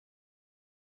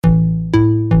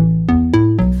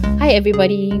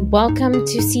everybody, welcome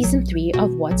to season 3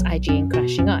 of What's IGN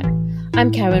Crashing On.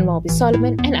 I'm Karen Walby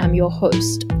Solomon and I'm your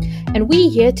host. And we're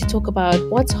here to talk about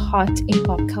what's hot in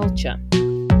pop culture.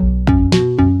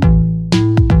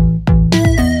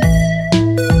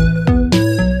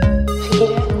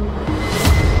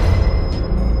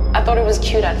 I thought it was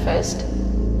cute at first.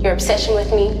 Your obsession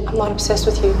with me. I'm not obsessed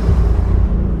with you.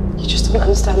 You just don't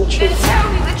understand the truth. Then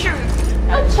tell me the truth.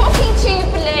 I'm talking to you,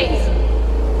 Blaze.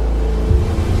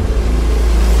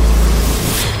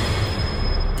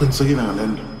 Sige na,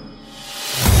 Len.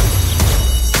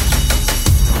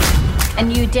 A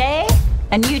new day,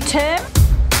 a new term.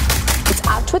 It's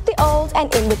out with the old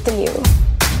and in with the new.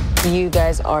 You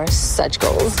guys are such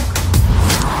goals.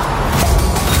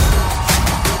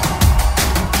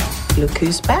 Look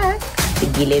who's back. The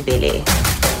Gile Bele.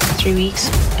 3 weeks,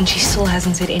 and she still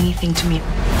hasn't said anything to me.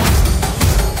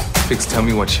 Fix, tell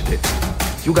me what she did.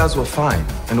 You guys were fine,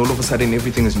 and all of a sudden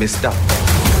everything is messed up.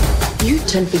 You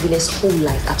turned Bigile's whole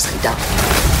life upside down.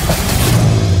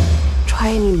 Try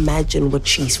and imagine what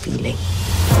she's feeling.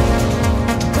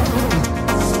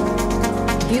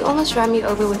 You almost ran me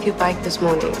over with your bike this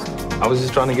morning. I was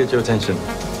just trying to get your attention,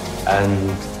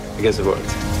 and I guess it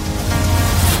worked.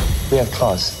 We have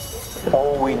class.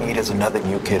 All we need is another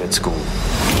new kid at school.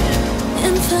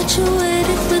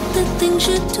 Infatuated with the things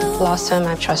you do. Last time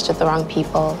I trusted the wrong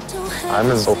people.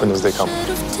 I'm as open as they come.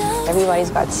 Everybody's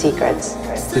got secrets.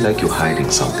 I feel like you're hiding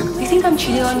something. You think I'm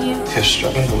cheating on you? If you're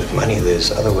struggling with money,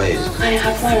 there's other ways. I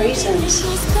have my reasons.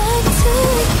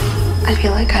 I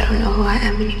feel like I don't know who I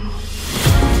am anymore.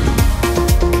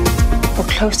 We're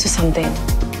close to something.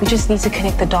 We just need to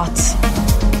connect the dots.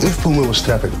 If Puma was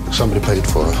trapping, somebody paid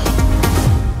for her.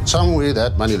 Somewhere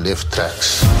that money left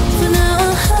tracks. For now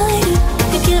I'll hide it.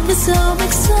 You get me so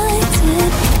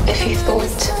excited. If you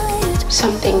thought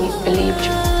something you believed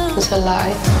was a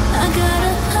lie, I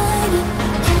gotta hide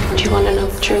it. do you want to know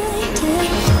the truth?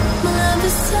 My love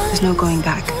is so There's no going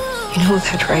back. You know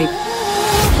that, right?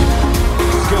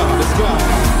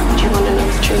 Do you want to know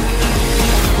the truth?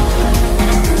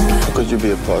 How could you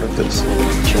be a part of this? The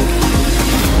truth.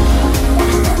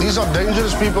 These are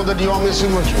dangerous people that you are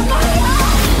messing with.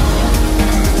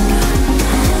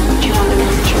 Do you want to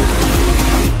know the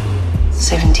truth?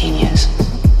 17 years.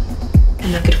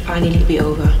 And that could finally be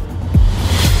over.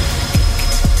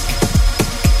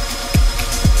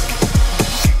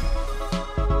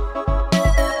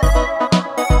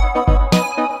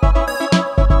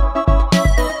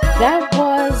 That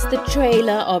was the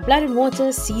trailer of Blood and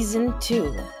Water Season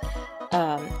 2.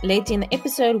 Later in the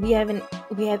episode, we have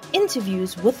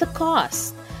interviews with the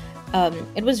cast.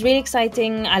 It was really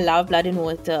exciting. I love Blood and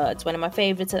Water. It's one of my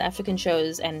favorite South African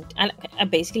shows, and I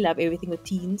basically love everything with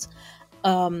teens.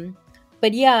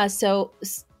 But yeah, so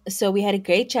we had a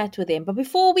great chat with them. But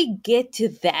before we get to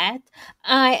that,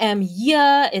 I am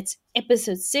here. It's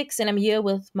episode 6, and I'm here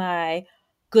with my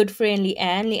good friend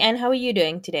Leanne. Leanne, how are you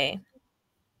doing today?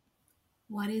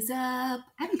 What is up?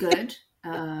 I'm good.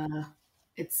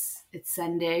 It's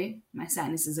Sunday. My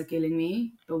sinuses are killing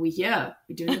me, but we're here.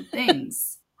 We're doing good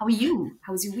things. How are you?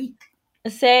 How was your week?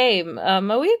 Same.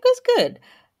 My week was good.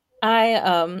 I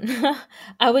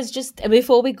I was just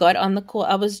before we got on the call,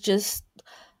 I was just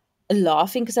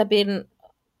laughing because I've been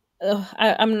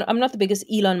I'm not the biggest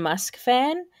Elon Musk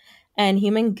fan, and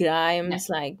him and Grimes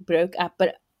broke up,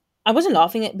 but I wasn't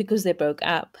laughing at because they broke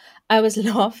up. I was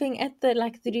laughing at the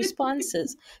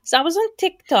responses. So I was on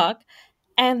TikTok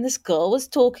and this girl was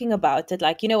talking about it,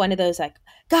 one of those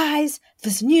guys,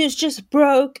 this news just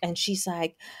broke, and she's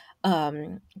like,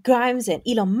 Grimes and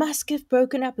Elon Musk have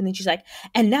broken up, and then she's like,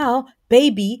 and now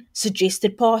baby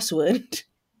suggested password.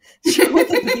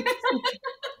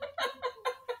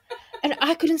 And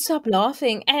I couldn't stop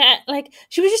laughing. And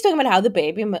she was just talking about how the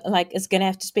baby is gonna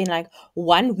have to spend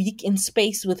 1 week in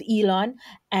space with Elon,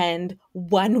 and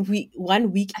one week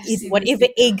in whatever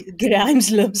egg Grimes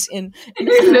lives in.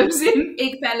 Lives in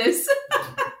Egg Palace.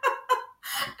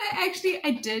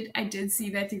 I did see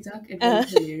that TikTok. It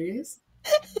was hilarious.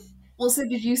 Also,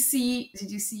 did you see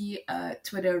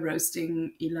Twitter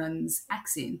roasting Elon's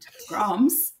accent?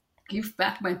 Grams, give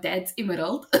back my dad's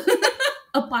emerald.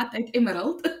 Apartheid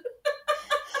emerald.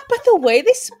 But the way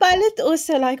they spell it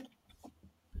also,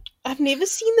 I've never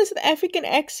seen this African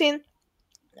accent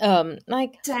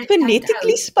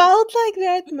phonetically spelled like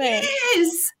that, man.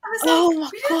 Yes. I was Oh my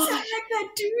we don't sound gosh. like that,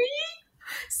 do we?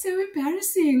 So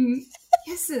embarrassing.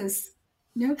 Yes, sis.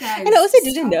 No, guys. And I also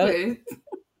didn't stop know it.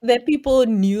 that people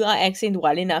knew our accent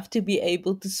well enough to be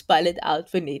able to spell it out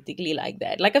phonetically like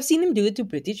that. I've seen them do it to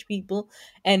British people,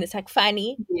 and it's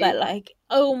funny, Yeah. but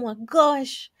oh my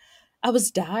gosh, I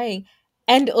was dying.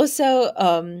 And also,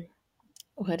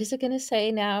 what is it gonna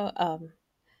say now?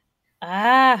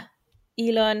 Ah,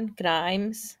 Elon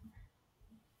Grimes.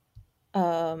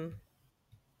 Um,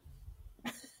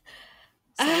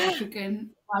 South ah,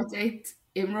 African apartheid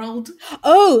emerald.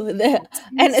 oh,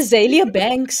 and Azalea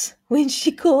Banks when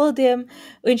she called him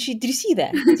did you see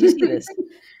that? Did you see this?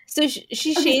 So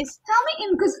she Okay, shares. tell me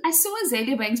in because I saw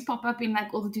Azalea Banks pop up in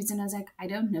like all the tweets, and I was like, I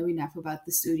don't know enough about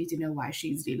the story to know why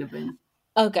she's relevant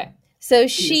Okay. So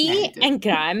in this she narrative. and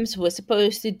Grimes were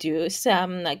supposed to do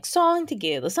some like song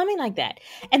together, something like that.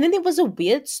 And then there was a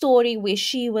weird story where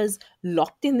she was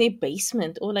locked in their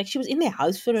basement or like she was in their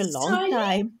house for a long Sorry?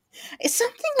 time. It's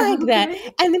something like that.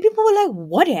 Okay. And then people were like,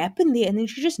 what happened there? And then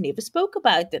she just never spoke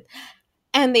about it.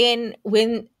 And then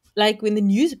when the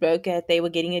news broke that they were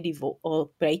getting a divorce or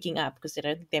breaking up because they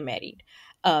don't think they're married,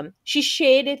 she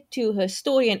shared it to her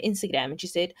story on Instagram, and she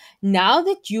said, "Now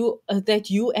that you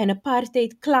and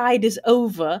apartheid Clyde is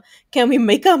over, can we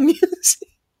make our music?"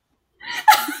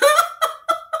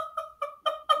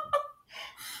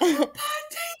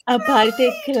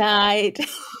 Apartheid Clyde.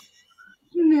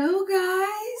 No,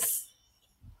 guys.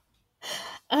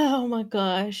 Oh my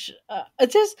gosh.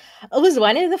 It was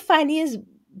one of the funniest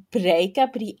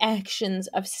breakup reactions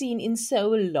I've seen in so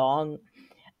long.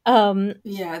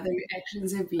 Yeah, the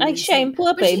reactions have been Like insane.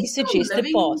 Poor But Baby she's still suggested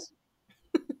living. pause.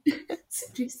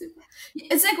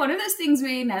 It's like one of those things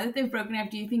where now that they've broken up,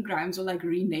 do you think Grimes will like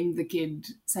rename the kid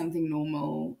something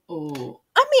normal or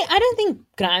I mean, I don't think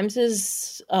Grimes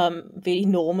is very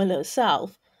normal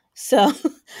herself. So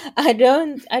I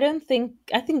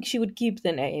think she would keep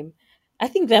the name. I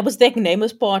think that name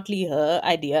was partly her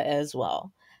idea as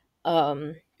well.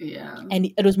 Um yeah? and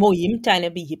it was more him trying to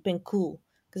be hip and cool.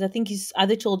 Because I think his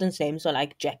other children's names are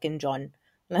like Jack and John,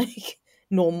 like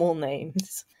normal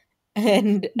names.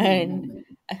 And Normal.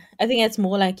 I think it's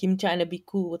more like him trying to be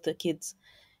cool with the kids.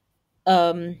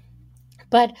 Um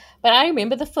but I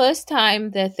remember the first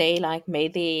time that they like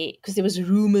made because there was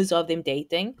rumors of them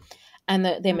dating, and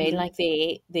they made Mhm. like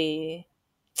their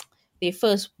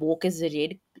first walk as a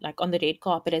red like on the red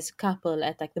carpet as a couple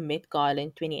at like the Met Gala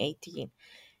in 2018.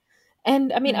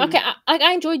 And I mean, okay, Mhm.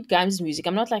 I enjoyed Grimes' music.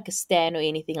 I'm not like a stan or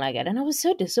anything like that, and I was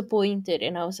so disappointed.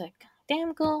 And I was like,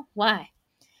 "Damn girl, why?"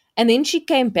 And then she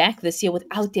came back this year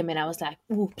without him, and I was like,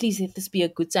 "Oh, please let this be a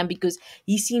good sign," because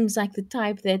he seems like the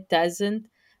type that doesn't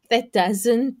that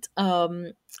doesn't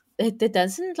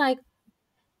like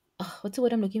what's the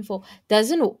word I'm looking for?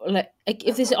 Doesn't like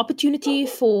if there's an opportunity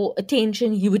for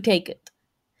attention, he would take it.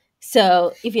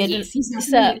 So if you hadn't, Yes, he's not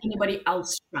going to so let anybody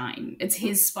else shine. It's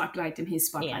his spotlight and his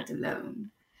yeah, spotlight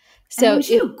alone. And I so mean, she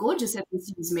if looked gorgeous at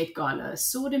this year's Met Gala,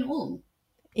 sword and all.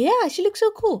 yeah, she looks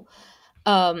so cool.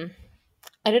 Um,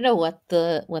 I don't know what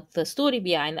the story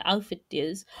behind the outfit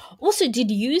is. Also,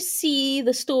 did you see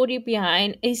the story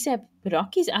behind ASAP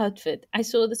Rocky's outfit? I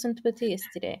saw this on Twitter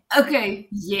yesterday. Okay,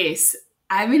 yes.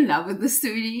 I'm in love with the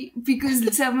story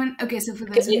because someone, okay, so for Okay,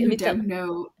 those of you let who me tell. don't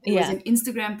know, there was Yeah. an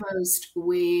Instagram post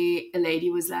where a lady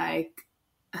was like,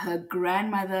 her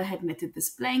grandmother had knitted this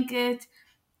blanket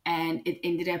and it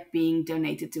ended up being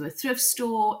donated to a thrift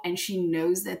store. And she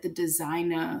knows that the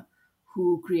designer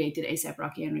who created ASAP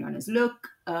Rocky and Rihanna's look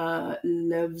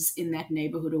lives in that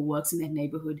neighborhood or works in that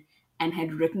neighborhood and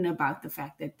had written about the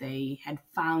fact that they had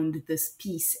found this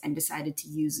piece and decided to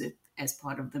use it as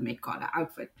part of the Met Gala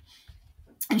outfit.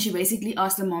 And she basically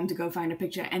asked the mom to go find a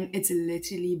picture, and it's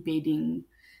literally bedding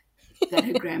that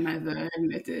her grandmother had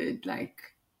knitted like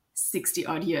 60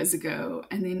 odd years ago.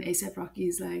 And then ASAP Rocky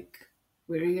is like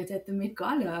wearing it at the Met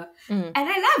Gala. Mm. And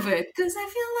I love it because I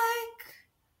feel like,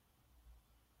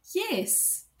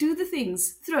 yes, do the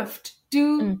things, thrift,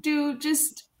 do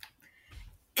just.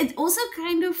 It also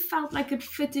kind of felt like it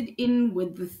fitted in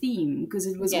with the theme because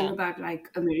it was all Yeah. about like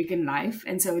American life.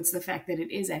 And so it's the fact that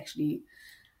it is actually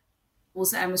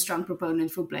also, I'm a strong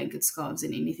proponent for blanket scarves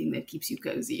and anything that keeps you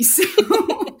cozy. So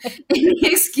any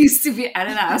excuse to be out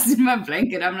of the house in my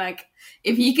blanket, I'm like,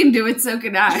 if he can do it, so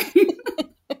can I.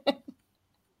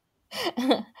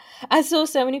 I saw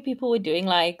so many people were doing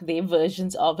like their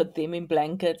versions of it, them in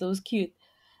blankets. It was cute.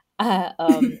 Uh,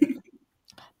 um,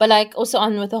 but like also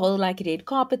on with the whole like red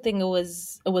carpet thing, it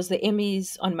was the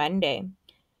Emmys on Monday.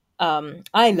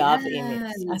 I love the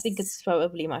Emmys. I think Yes. it's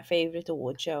probably my favorite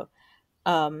award show.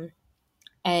 Um,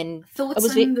 and it Thoughts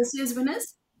was on this year's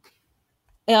winners?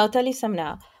 yeah, I'll tell you some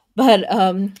now. But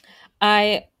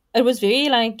I it was very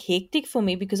like hectic for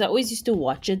me because I always used to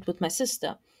watch it with my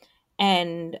sister.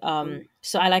 And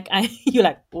so I like I you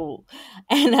like oh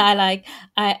and I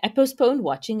postponed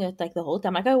watching it like the whole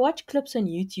time. Like I watch clips on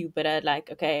YouTube, but I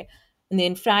like okay. And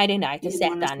then Friday night I You didn't sat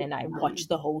want to down sit and I down. watched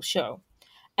the whole show.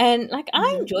 And like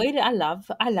I Mhm. enjoyed it.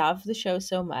 I love the show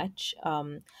so much.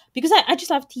 Because I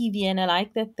just love TV, and I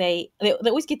like that they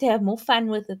always get to have more fun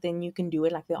with it than you can do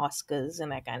it like the Oscars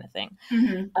and that kind of thing.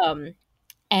 Mhm. Um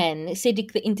and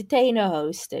Cedric the Entertainer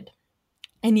hosted.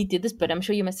 And he did this, but I'm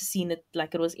sure you must have seen it,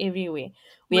 like it was everywhere.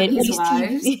 We With had all his his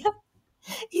wives. TV,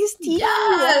 his TV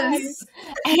Yes. wives,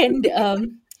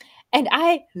 and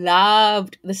I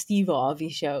loved the Steve Harvey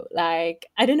show. Like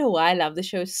I don't know why I love the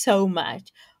show so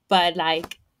much, but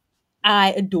like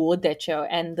I adored that show,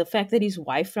 and the fact that his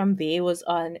wife from there was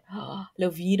on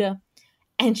Lovita,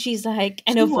 and she's like,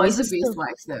 and She her was voice the is best still.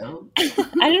 wife, though.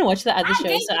 I didn't watch the other I show,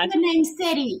 gave so you the name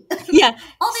Seti. yeah,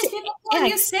 All these people call yeah,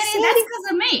 you Seti. That's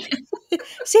because of me.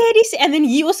 Sadie, and then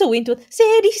he also went with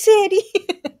Sadie.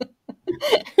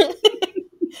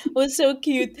 Was so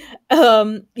cute.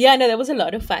 Yeah, no, that was a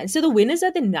lot of fun. So the winners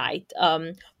of the night,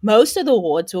 most of the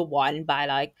awards were won by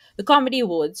like the comedy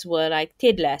awards were like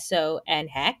Ted Lasso and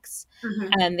Hacks,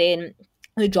 Mhm. and then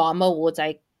the drama awards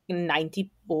like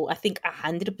 90 or I think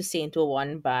 100% were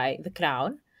won by The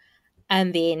Crown,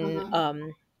 and then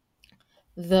Mhm.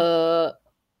 the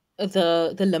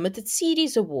the limited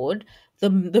series award, the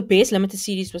best limited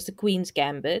series was The Queen's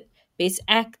Gambit. Best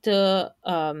actor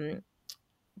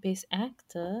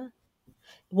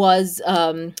was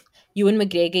Ewan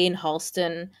McGregor in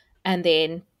Halston, and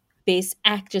then best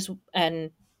actress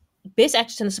and best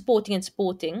actress in the supporting and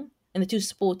sporting, and the two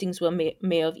sportings were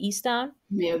Mayor of Easttown,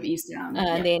 Mayor of Easttown. and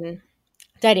Yeah. then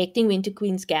directing went to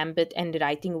Queen's Gambit, and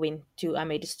writing went to I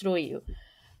May Destroy You.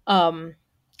 Um,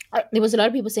 there was a lot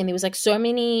of people saying there was like so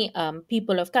many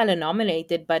people of color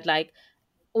nominated, but like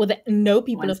no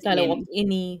people Once of color won again.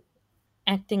 any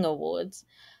acting awards.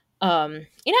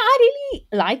 I really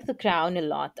like The Crown a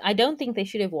lot. I don't think they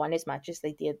should have won as much as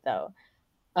they did, though.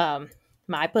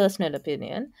 My personal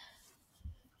opinion.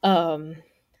 Um,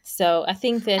 so I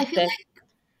think I that feel that like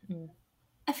mm,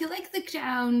 I feel like The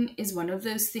Crown is one of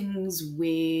those things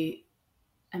where,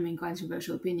 I mean,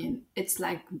 controversial opinion, it's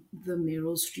like the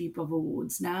Meryl Streep of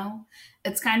awards now.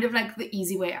 It's kind of like the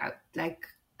easy way out. Like,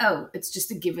 oh, it's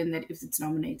just a given that if it's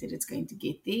nominated, it's going to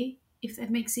get there, if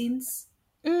that makes sense.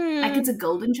 Like mm, it's a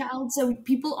golden child, so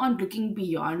people aren't looking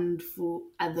beyond for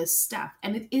other stuff.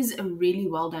 And it is a really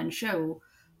well done show.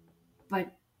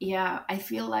 But yeah, I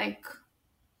feel like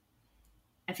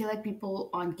people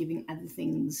aren't giving other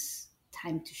things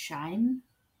time to shine,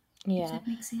 if yeah, that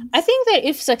makes I sense. think that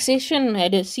if Succession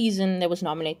had a season that was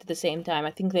nominated at the same time,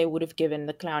 I think they would have given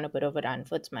The Crown a bit of a run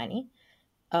for its money.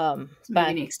 So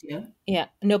maybe But next year. yeah,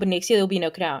 no, but next year there'll be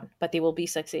no Crown, but there will be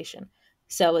Succession.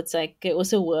 So it's like it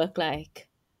also work like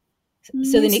so New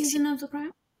the next season of The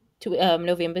Crown? to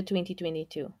November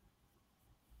 2022.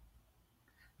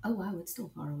 Oh wow, it's still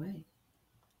far away.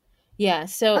 Yeah,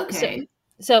 Okay.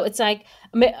 so it's like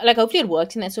like hopefully it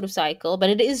works in that sort of cycle, but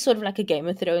it is sort of like a Game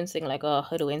of Thrones thing, like oh,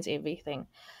 it wins everything.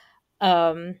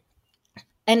 Um,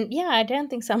 and yeah, I don't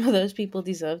think some of those people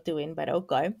deserve to win, but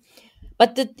okay.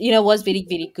 But the was very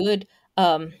very good.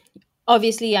 Um,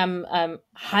 Obviously, I'm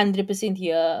 100%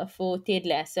 here for Ted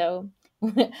Lasso.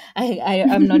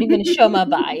 I'm not even going to show my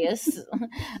bias.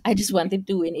 I just want them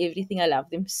to win everything. I love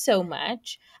them so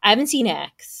much. I haven't seen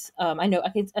X.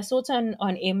 I saw it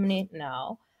on Mnet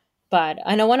now, but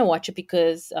I don't want to watch it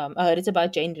because I heard it's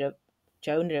about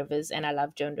Joan Rivers, and I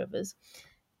love Joan Rivers.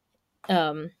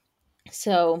 Um,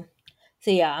 so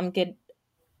yeah, I'm good.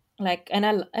 Like, and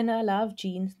I love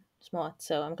Jean Smart,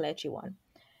 so I'm glad she won.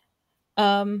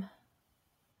 Um,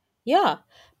 Yeah,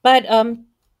 but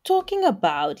talking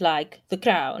about like The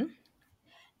Crown.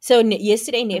 So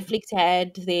yesterday Netflix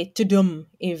had their Tudum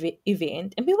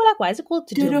event, and people were like, "Why is it called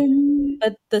Tudum?" Dudum.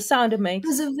 But the sound it makes,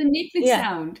 Because of the Netflix yeah,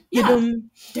 sound. Yeah. Tudum,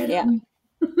 yeah. Dudum.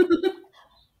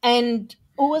 And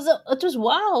it was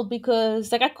wild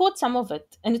because like I caught some of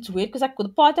it, and it's weird because the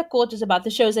part I caught is about the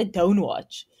shows I don't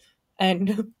watch, and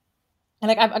and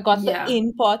like I got the Yeah.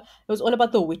 in part. It was all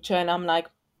about The Witcher, and I'm like,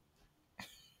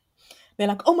 they're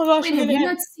like, "Oh my gosh, Wait, we're have gonna you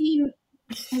have."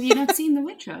 not seen The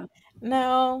Witcher?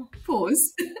 No,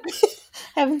 Pause.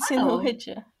 haven't seen The Oh.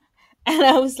 Witcher. And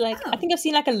I was like, I Oh. think I've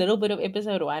seen like a little bit of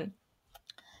episode 1,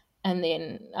 and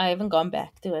then I haven't gone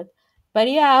back to it. But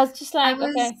yeah, I was just I like,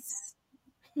 okay.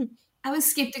 was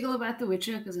skeptical about The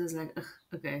Witcher because I was like, ugh,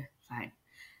 okay, fine.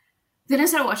 Then I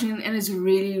started watching it and it's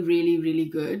really, really, really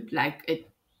good. Like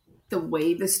the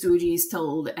way the story is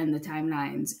told and the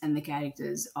timelines and the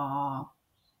characters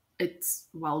it's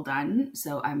well done.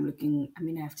 So I have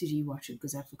to rewatch it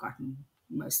because I've forgotten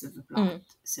most of the plot.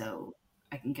 So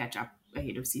I can catch up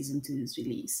ahead of season 2's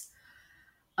release.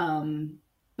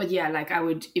 But yeah, like I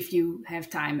would, if you have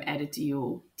time, add it to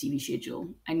your TV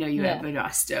schedule. I know you Yeah. have a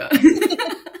roster.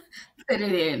 fit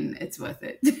it in. It's worth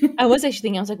it. I was actually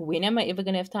thinking, I was like, when am I ever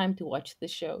gonna have time to watch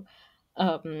this show?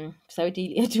 So I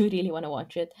do really want to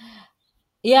watch it.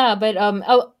 Yeah, but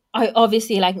I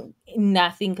obviously like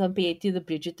nothing compared to the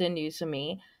Bridgerton news for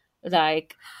me.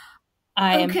 Like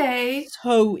I am Okay,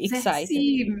 so that excited.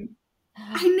 scene.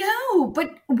 I know,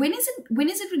 but when is it? When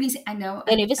is it releasing? I know.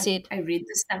 They never said. I read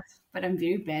this stuff, but I'm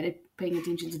very bad at paying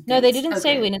attention to No, they dates. didn't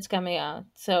say Okay. when it's coming out,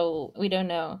 so we don't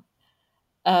know.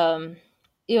 Um,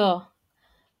 yeah,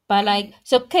 but like,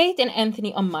 so Kate and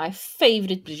Anthony are my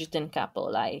favorite Bridgerton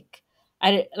couple. Like,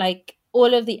 I like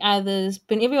all of the others,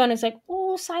 but everyone is like,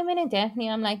 oh, Simon and Daphne.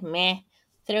 I'm like, meh,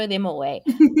 throw them away.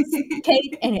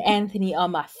 Kate and Anthony are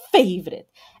my favorite.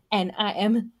 And I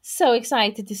am so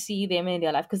excited to see them in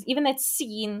their life because even that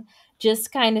scene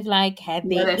just kind of like had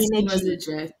Yeah, their that scene was energy.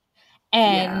 legit.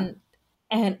 Yeah.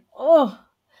 And oh,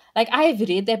 like I've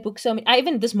read that book so many. I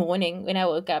even this morning when I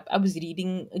woke up, I was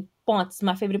reading parts,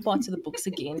 my favorite parts of the books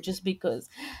again, just because,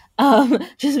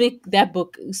 just make that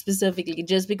book specifically,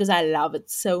 just because I love it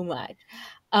so much.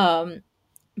 Um,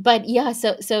 but yeah,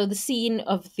 so the scene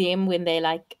of them when they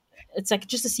like, it's like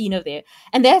just a scene of there,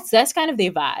 and that's kind of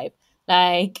their vibe.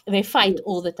 Like they fight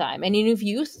all Yes. the time, and if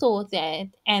you thought that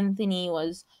Anthony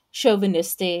was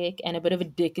chauvinistic and a bit of a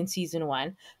dick in season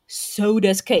one, so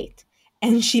does Kate,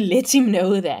 and she lets him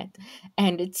know that,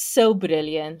 and it's so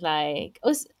brilliant. Like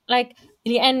like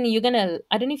Leanne, you're gonna.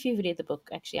 I don't know if you've read the book.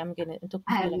 Actually, I'm gonna talk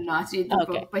I to you have later. not read the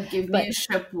Okay, book, but give me but a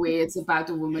ship where it's about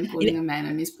a woman calling a man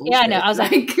on his yeah, I know. bullshit. I was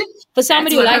like, Like, for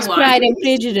somebody that's who what I likes want. Pride and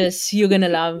Prejudice, you're gonna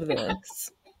love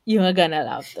this. You are gonna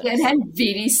love Yeah, it this. had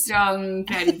very strong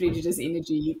Pride and Prejudice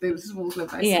energy. The small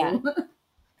clip I Yeah, saw.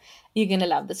 you're gonna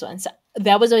love this one. So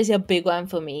that was always a big one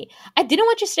for me. I didn't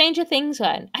watch a Stranger Things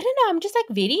one. I don't know. I'm just like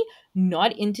very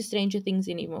not into Stranger Things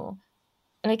anymore.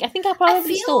 Like I think I'll I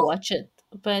probably still feel watch it,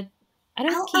 but I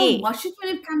don't I'll care. watch it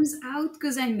when it comes out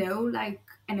because I know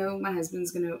my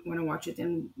husband's gonna want to watch it,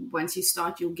 and once you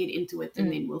start, you'll get into it,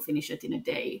 and Mm, then we'll finish it in a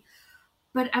day.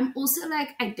 But I'm also like,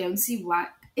 I don't see why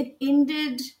it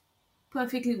ended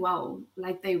perfectly well.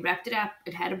 Like they wrapped it up.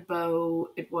 It had a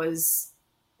bow. It was.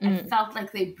 I mm. felt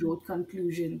like they brought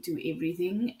conclusion to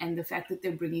everything, and the fact that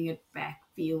they're bringing it back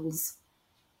feels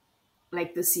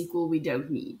like the sequel we don't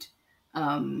need.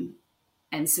 Um,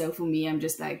 and so for me, I'm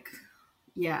just like,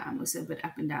 yeah, I'm also a bit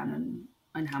up and down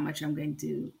on how much I'm going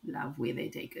to love where they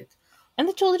take it. And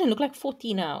the children look like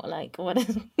 40 now. Like what?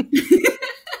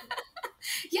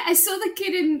 Yeah, I saw the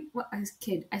kid in well,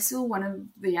 I saw one of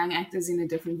the young actors in a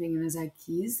different thing, and I was like,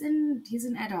 he's an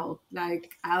adult.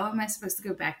 Like, how am I supposed to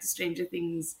go back to Stranger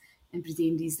Things and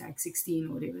pretend he's like 16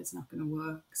 or whatever? It's not going to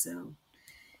work. So,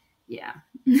 yeah,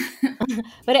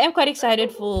 But I am quite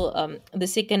excited for the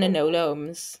second Enola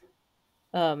Holmes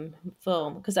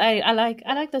film because I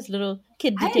like those little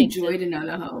kid I detectives. enjoyed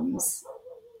Enola Holmes.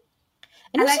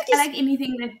 And also I this. like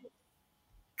anything that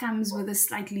comes with a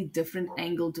slightly different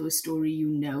angle to a story,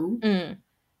 Mm.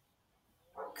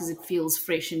 because it feels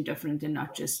fresh and different and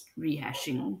not just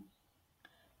rehashing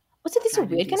Also, there's a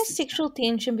tried and weird kind of tested stuff. sexual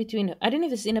tension between her. I don't know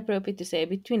if it's inappropriate to say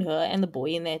between her and the boy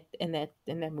in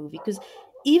that movie. Because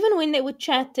even when they were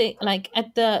chatting, like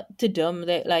at the to Dum,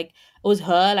 they like it was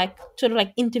her like sort of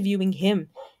like interviewing him,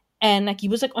 and like he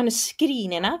was like on a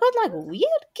screen, and I got like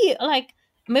weird, like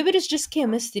maybe it's just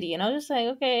chemistry, and I was just like,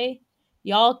 okay,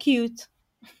 y'all cute.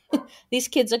 These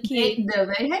kids are cute.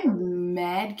 They had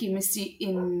mad chemistry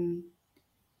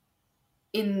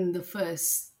in the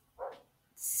first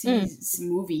Mm.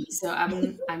 movie. So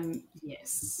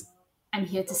yes, I'm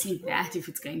here to see that if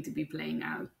it's going to be playing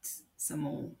out some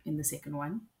more in the second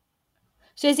one.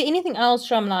 So, is there anything else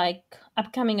from like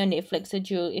upcoming on Netflix that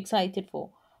you're excited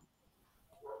for?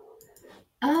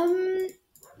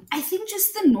 I think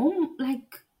just the norm,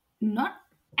 like not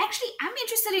actually. I'm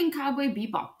interested in Cowboy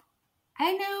Bebop.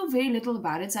 I know very little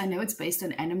about it, so I know it's based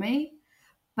on anime,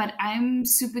 but I'm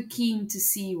super keen to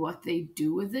see what they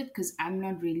do with it because I'm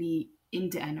not really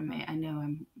into anime. I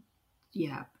know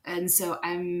yeah, and so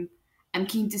I'm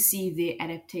keen to see their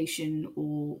adaptation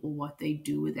or what they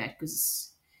do with that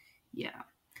because yeah,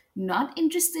 not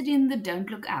interested in the Don't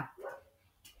Look Up.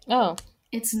 Oh,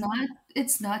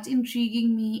 It's not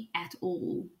intriguing me at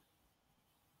all.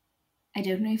 I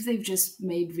don't know if they've just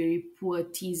made very poor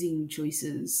teasing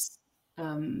choices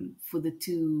for the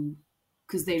two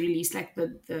because they released like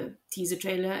the teaser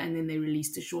trailer and then they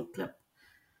released a short clip.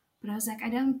 But I was like,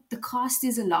 the cast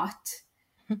is a lot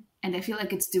and I feel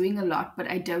like it's doing a lot, but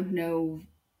I don't know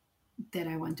that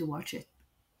I want to watch it.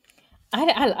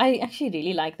 I actually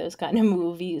really like those kind of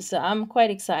movies. So I'm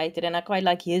quite excited, and I quite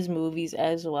like his movies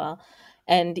as well.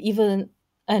 And even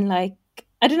and like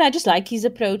I don't know, I just like his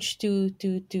approach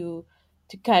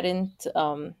to current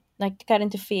like to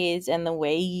current affairs, and the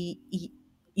way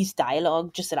his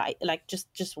dialogue just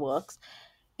just works.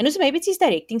 And also maybe it's his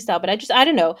directing style, but I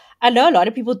don't know. I know a lot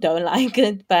of people don't like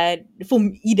it, but for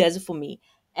me, he does it for me,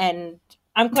 and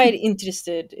I'm quite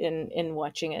interested in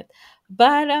watching it.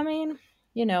 But I mean,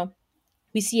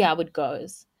 we see how it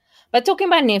goes. But talking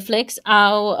about Netflix,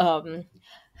 our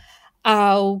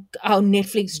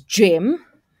Netflix gem,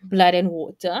 Blood and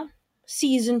Water,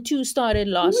 season 2 started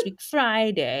last week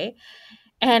Friday,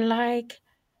 and like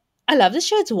I love the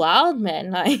show. It's wild,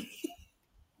 man. Like,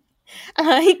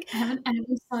 I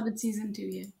haven't started season 2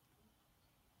 yet.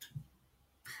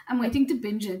 I'm waiting to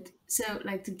binge it. So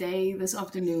like today, this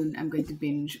afternoon, I'm going to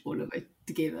binge all of it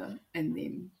together, and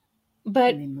then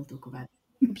we'll talk about it.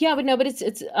 Yeah, but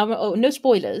it's no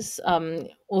spoilers.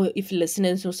 Or if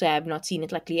listeners also have not seen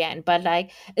it, like Leanne, but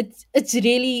like it's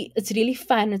really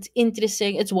fun. It's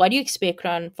interesting. It's what you expect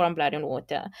from Blood and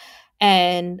Water,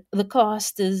 and the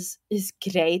cast is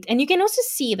great. And you can also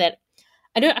see that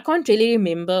I can't really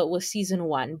remember with season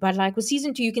 1, but like with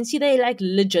season 2, you can see they're like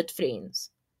legit friends.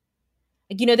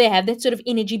 Like, they have that sort of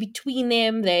energy between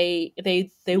them. They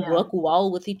work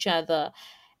well with each other,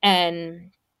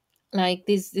 and like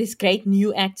there's great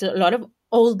new actors, a lot of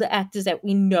older actors that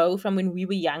we know from when we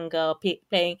were younger,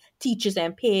 playing teachers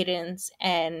and parents,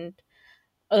 and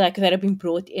like that have been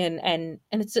brought in, and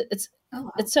it's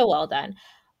so well done.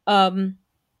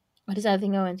 What is the other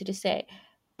thing I wanted to say?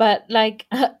 But like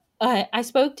I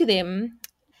spoke to them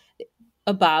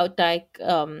about like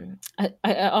I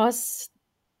asked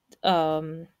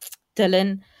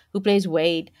Dylan, who plays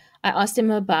Wade. I asked him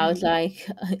about like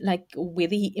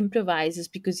whether he improvises,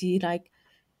 because he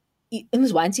in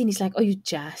this one scene he's like, "Oh, you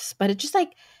just," but it just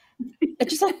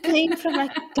came from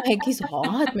like his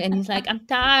heart, man. He's like, "I'm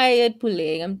tired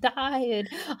pulling. I'm tired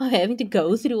of having to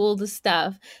go through all this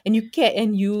stuff, and you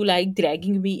like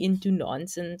dragging me into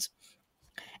nonsense."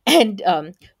 And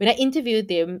when I interviewed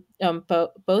them,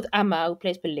 both Amma, who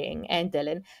plays Peleng, and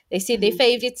Dylan, they said their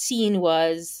favorite scene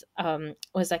was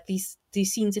like these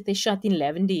scenes that they shot in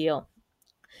Lavender Hill.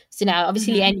 So now,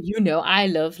 obviously, and I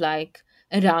live like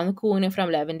around the corner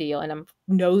from Lavender Hill, and I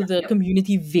know the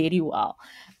community very well.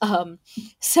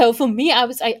 So for me, I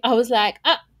was like,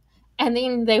 and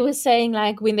then they were saying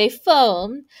like when they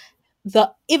filmed,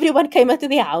 everyone came out of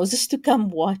their houses to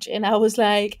come watch, and I was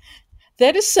like,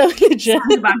 that is so legit.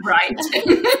 Sounds about right.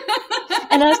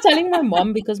 And I was telling my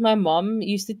mom, because my mom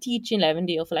used to teach in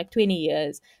Lavender Hill for like 20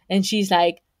 years, and she's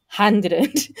like,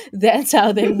 100. That's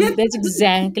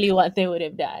exactly what they would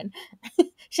have done.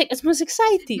 She's like, it's most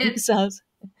exciting. It's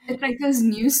like those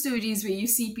news stories where you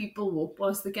see people walk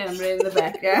past the camera in the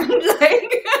background,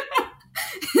 like,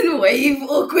 and wave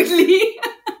awkwardly.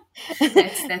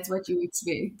 That's what you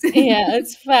expect. Yeah,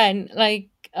 it's fun.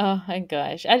 Like, oh my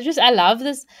gosh, I love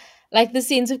this. Like the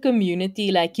sense of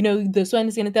community, like, this one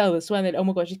is going to tell this one that, oh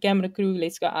my gosh, it's camera crew,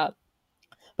 let's go out.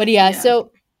 But yeah,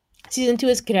 so season 2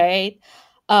 is great.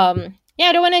 I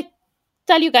don't want to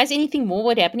tell you guys anything more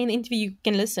what happened in the interview. You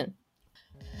can listen.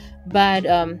 But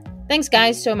thanks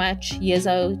guys so much. Here's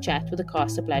our chat with the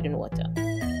cast of Blood and Water.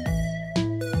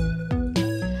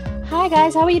 Hi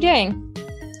guys, how are you doing?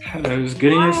 Hello, it's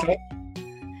good in yourself?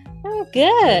 Oh,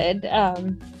 good.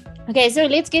 Okay, so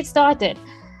let's get started.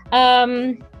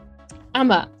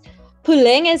 Amma,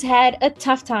 Peleng has had a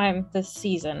tough time this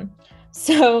season.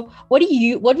 So what do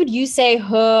you think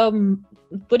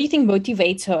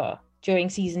motivates her during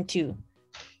season 2?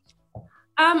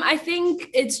 I think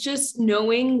it's just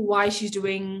knowing why she's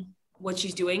doing what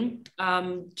she's doing.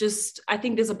 I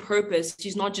think there's a purpose.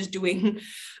 She's not just doing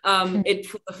it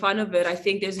for the fun of it. I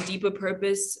think there's a deeper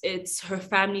purpose. It's her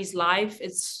family's life.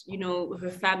 It's,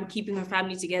 keeping her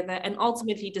family together, and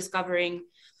ultimately discovering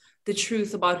the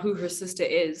truth about who her sister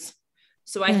is.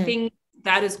 So I think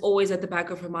that is always at the back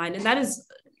of her mind. And that is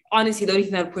honestly the only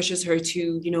thing that pushes her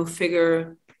to,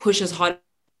 push as hard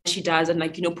as she does, and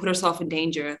put herself in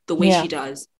danger the way she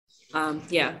does.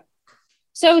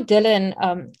 So Dylan,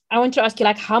 I want to ask you,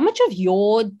 how much of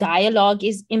your dialogue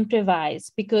is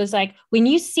improvised? Because when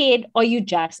you said, "Are you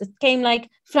just?" it came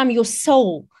from your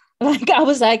soul. I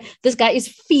was like, this guy is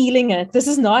feeling it. This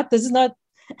is not just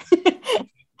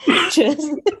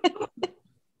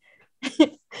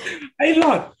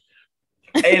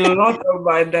a lot of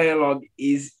my dialogue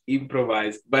is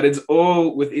improvised, but it's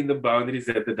all within the boundaries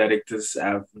that the directors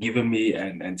have given me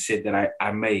and said that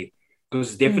I made.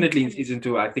 Because definitely in season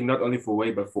 2, I think not only for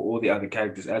Wade, but for all the other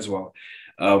characters as well,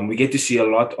 we get to see a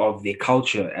lot of their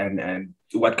culture, and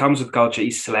what comes with culture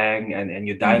is slang and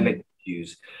your dialect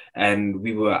use. And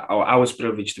I was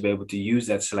privileged to be able to use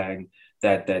that slang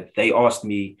that they asked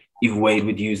me if Wade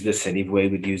would use this and if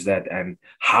Wade would use that and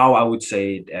how I would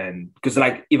say it. And because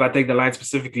like if I take the line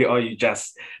specifically, "Oh, you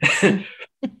just,"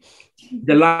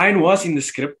 the line was in the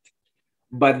script,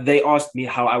 but they asked me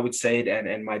how I would say it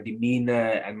and my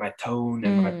demeanor and my tone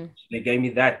and they gave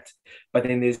me that. But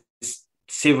then there's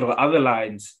several other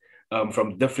lines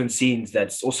from different scenes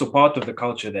that's also part of the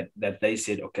culture that they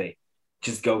said, okay,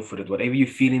 just go for it. Whatever you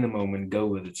feel in the moment, go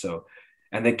with it. So,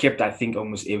 and they kept, I think,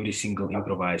 almost every single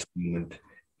improvised moment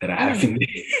that I have in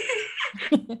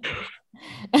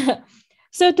there.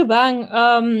 So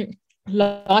Thabang,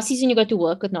 last season you got to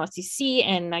work with Nasty C,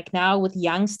 and like now with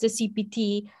Youngster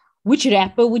CPT. Which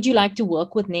rapper would you like to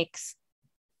work with next?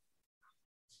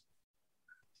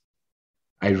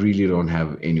 I really don't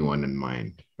have anyone in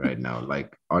mind right now.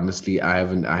 Like honestly, I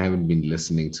haven't been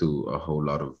listening to a whole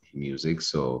lot of music,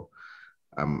 so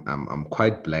I'm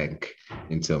quite blank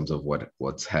in terms of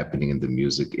what's happening in the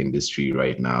music industry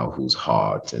right now, who's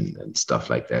hot and stuff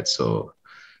like that. So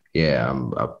yeah,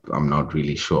 I'm not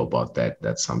really sure about that.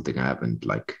 That's something I haven't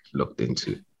like looked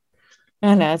into.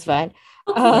 Oh, no, that's fine.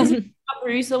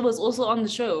 Maphorisa was also on the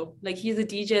show. Like he's a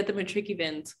DJ at the Matric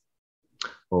event.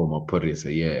 Oh, Maphorisa,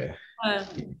 yeah.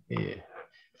 Yeah.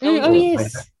 Oh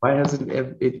yes. Why hasn't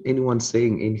anyone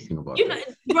saying anything about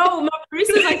it? Bro,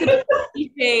 Maphorisa is like the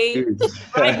DJ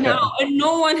right now, and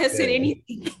no one has said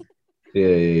anything.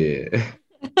 Yeah.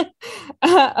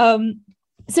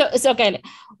 So okay,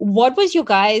 what was your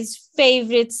guys'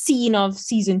 favorite scene of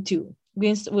season 2?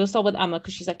 We'll start with Amma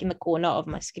because she's like in the corner of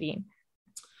my screen.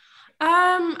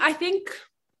 I think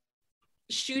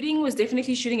shooting was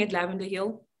definitely shooting at Lavender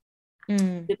Hill.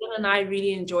 Dylan and I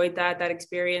really enjoyed that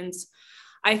experience.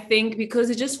 I think because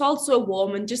it just felt so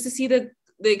warm, and just to see the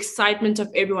excitement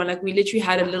of everyone, like we literally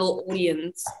had a little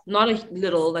audience, not a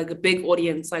little, like a big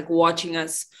audience, like watching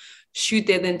us shoot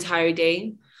there the entire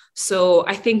day. So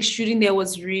I think shooting there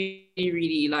was really,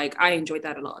 really like, I enjoyed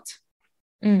that a lot.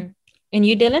 And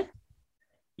you, Dylan?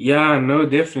 Yeah, no,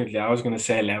 definitely. I was going to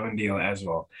say Lavender Hill as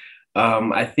well.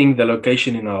 I think the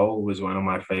location in a whole was one of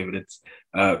my favorites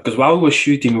because while we were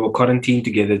shooting, we were quarantined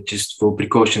together just for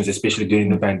precautions, especially during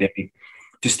the pandemic,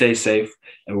 to stay safe,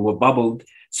 and we were bubbled.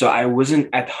 So I wasn't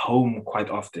at home quite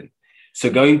often. So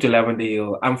going to Lavender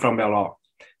Hill, I'm from Bellar.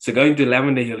 So going to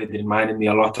Lavender Hill, it reminded me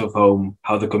a lot of home,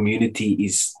 how the community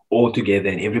is all together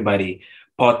and everybody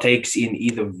partakes in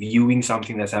either viewing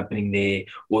something that's happening there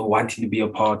or wanting to be a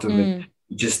part of it.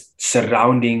 Just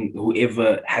surrounding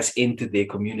whoever has entered their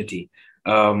community.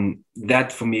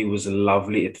 That for me was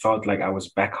lovely. It felt like I was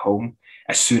back home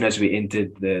as soon as we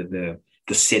entered the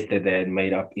set that they had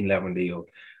made up in Lavender Hill.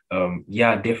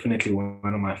 Yeah, definitely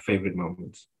one of my favorite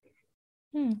moments.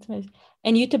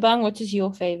 And you, Thabang, what is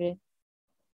your favorite?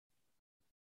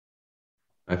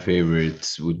 My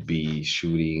favorite would be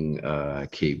shooting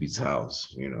KB's house,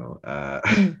 you know.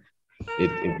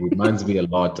 It reminds me a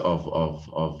lot of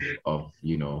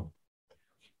you know,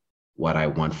 what I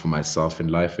want for myself in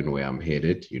life and where I'm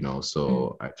headed, you know.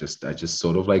 So I just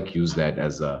sort of like use that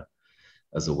as a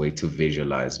way to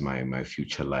visualize my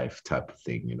future life type of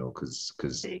thing, you know, because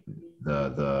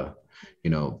the you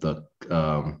know the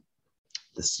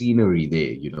scenery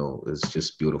there, you know, is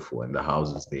just beautiful, and the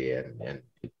houses there, and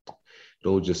it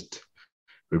all just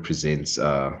represents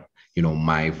you know,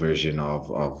 my version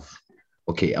of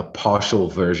okay, a partial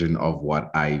version of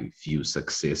what I view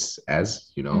success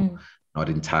as, you know, not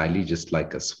entirely, just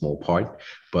like a small part,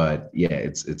 but yeah,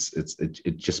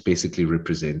 it just basically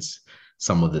represents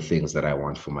some of the things that I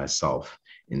want for myself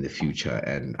in the future,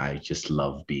 and I just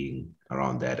love being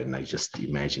around that, and I just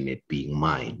imagine it being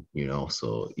mine, you know.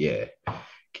 So yeah,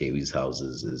 KB's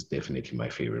houses is definitely my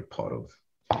favorite part of,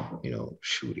 you know,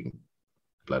 shooting.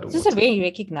 This is a very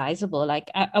recognizable. Like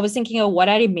I was thinking of what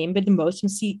I remembered the most from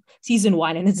season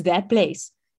 1, and it's that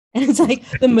place. And it's like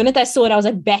the minute I saw it, I was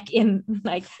like back in.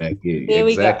 Like there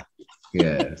exactly. We go.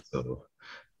 Yeah. So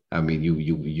I mean,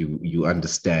 you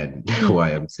understand why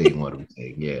I'm saying what I'm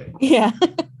saying. Yeah. Yeah.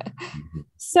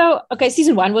 So okay,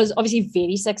 season 1 was obviously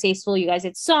very successful. You guys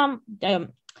had some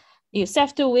your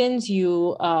SAFTA wins.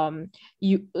 You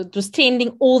it was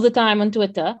trending all the time on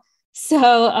Twitter.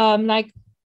 So like.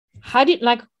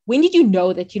 When did you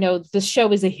know that, you know, the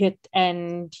show is a hit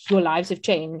and your lives have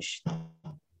changed?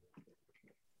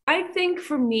 I think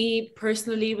for me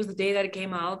personally, it was the day that it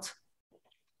came out.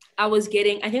 I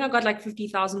think I got like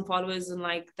 50,000 followers in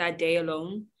like that day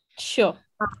alone. Sure.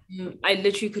 I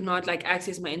literally could not like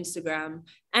access my Instagram,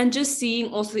 and just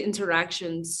seeing also the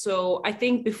interactions. So I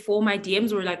think before my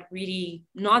DMs were like really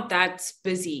not that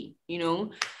busy, you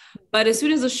know. But as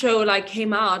soon as the show like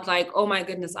came out, like, oh my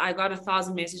goodness, I got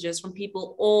 1,000 messages from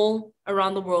people all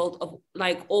around the world of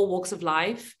like all walks of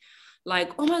life.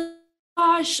 like, oh my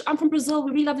gosh, I'm from Brazil.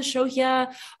 We really love the show here.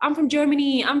 I'm from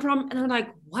Germany. And I'm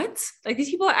like, what? Like these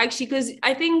people are actually, because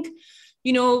I think,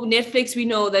 Netflix, we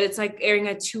know that it's like airing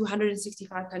at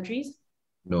 265 countries.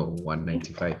 No,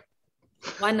 195.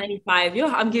 195. Yo,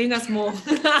 I'm giving us more.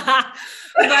 But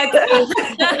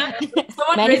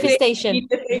manifestation.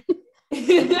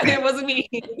 It wasn't me.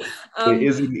 There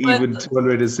isn't even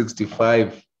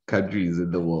 265 countries in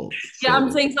the world. Yeah,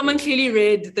 I'm saying someone clearly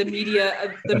read the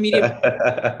media.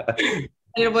 And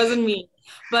it wasn't me.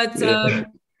 But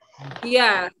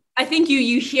yeah, I think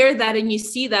you hear that and you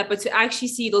see that, but to actually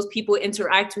see those people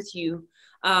interact with you,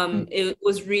 it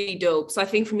was really dope. So I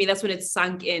think for me, that's when it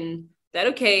sunk in that,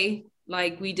 okay,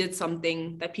 like we did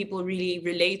something that people really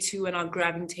relate to and are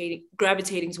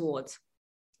gravitating towards.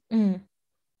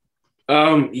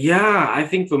 Yeah, I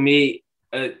think for me,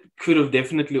 it could have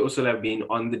definitely also have been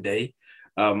on the day.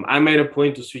 I made a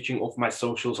point of switching off my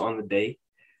socials on the day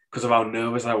because of how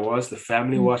nervous I was. The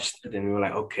family watched it and we were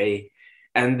like, okay.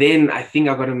 And then I think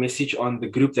I got a message on the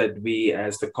group that we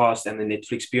as the cast and the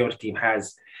Netflix PR team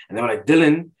has. And they were like,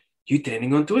 Dylan, you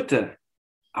trending on Twitter.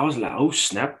 I was like, oh,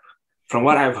 snap. From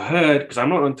what I've heard, because I'm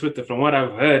not on Twitter, from what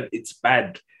I've heard, it's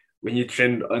bad when you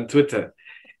trend on Twitter.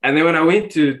 And then when I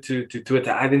went to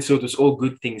Twitter, I then saw this all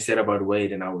good things said about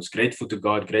Wade. And I was grateful to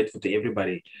God, grateful to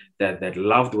everybody that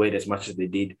loved Wade as much as they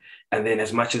did. And then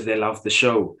as much as they loved the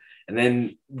show. And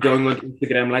then going on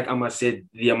Instagram, like Amma said,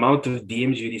 the amount of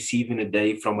DMs you receive in a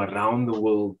day from around the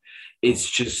world,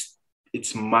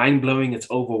 it's mind-blowing. It's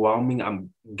overwhelming.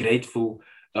 I'm grateful.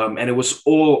 And it was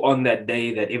all on that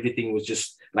day that everything was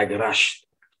just like rushed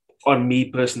on me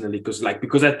personally. Because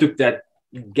I took that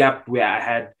gap where I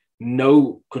had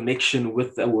no connection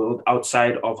with the world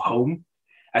outside of home.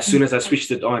 As soon as I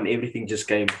switched it on, everything just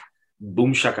came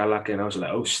boom shakalaka, and I was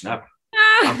like, oh snap.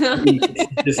 I'm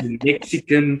just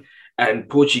Mexican and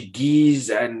Portuguese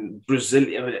and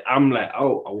Brazilian. I'm like,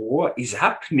 oh, what is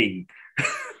happening?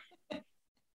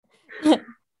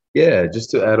 Yeah,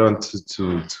 just to add on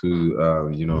to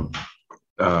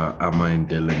Amma and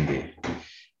Dylan there.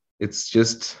 It's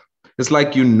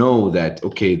like that,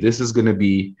 okay, this is gonna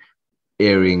be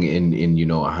airing in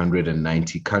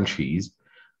 190 countries,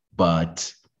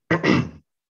 but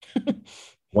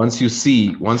once you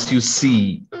see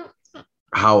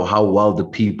how well the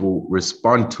people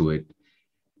respond to it,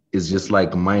 is just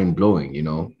like mind-blowing.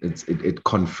 It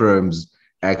confirms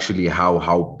actually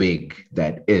how big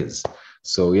that is.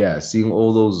 So yeah, seeing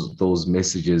all those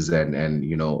messages and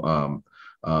the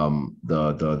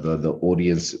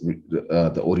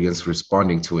audience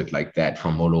responding to it like that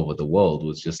from all over the world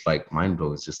was just like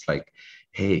mind-blowing. It's just like,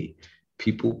 hey,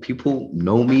 people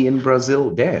know me in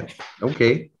Brazil. Damn,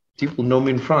 okay. People know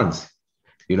me in France.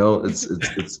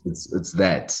 It's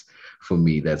that for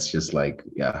me. That's just like,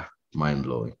 yeah,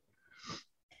 mind-blowing.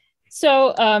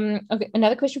 So, okay,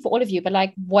 another question for all of you, but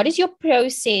like, what is your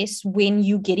process when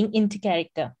you getting into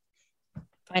character?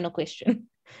 Final question.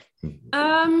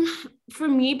 For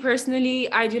me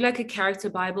personally, I do like a character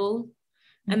Bible,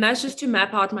 and that's just to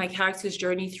map out my character's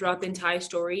journey throughout the entire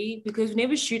story, because we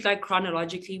never shoot like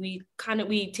chronologically.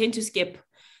 We tend to skip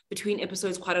between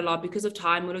episodes quite a lot because of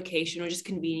time or location or just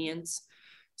convenience.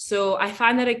 So I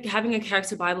find that having a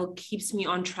character Bible keeps me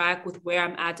on track with where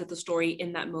I'm at the story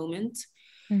in that moment.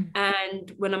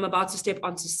 And when I'm about to step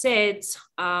onto set,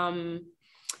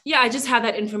 I just have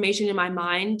that information in my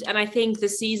mind. And I think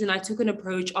this season I took an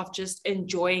approach of just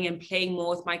enjoying and playing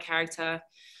more with my character,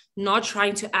 not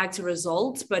trying to act a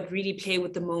result, but really play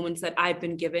with the moments that I've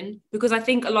been given. Because I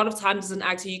think a lot of times as an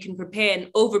actor, you can prepare and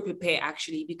over-prepare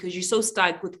actually, because you're so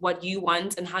stuck with what you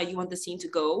want and how you want the scene to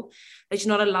go, that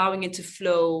you're not allowing it to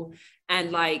flow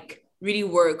and like really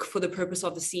work for the purpose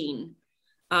of the scene.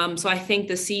 So I think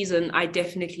this season I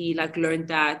definitely like learned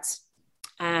that.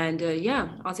 And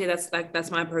I'll say that's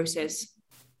my process.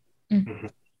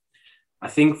 I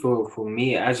think for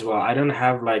me as well, I don't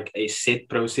have like a set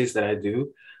process that I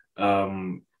do.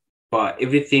 But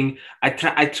everything I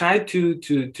try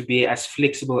to be as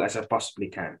flexible as I possibly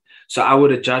can. So I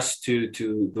would adjust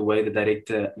to the way the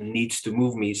director needs to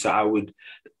move me. So I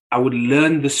would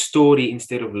learn the story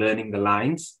instead of learning the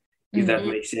lines, if that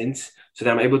makes sense. So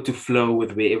that I'm able to flow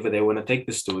with wherever they want to take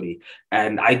the story.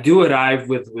 And I do arrive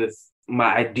with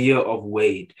my idea of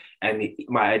Wade and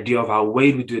my idea of how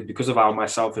Wade would do it, because of how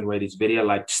myself and Wade is very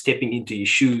like stepping into his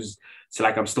shoes. So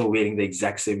like I'm still wearing the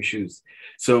exact same shoes.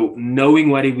 So knowing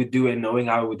what he would do and knowing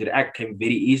how he would act came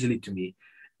very easily to me.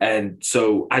 And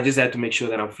so I just had to make sure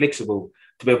that I'm flexible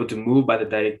to be able to move by the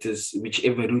directors,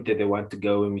 whichever route that they want to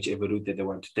go and whichever route that they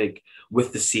want to take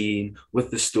with the scene,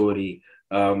 with the story.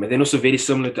 And then also very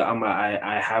similar to Amma,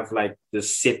 I have like the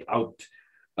set out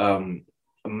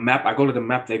a map. I call it a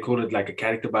map. They call it like a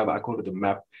character Bible. I call it a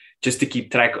map, just to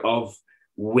keep track of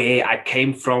where I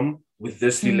came from with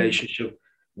this relationship,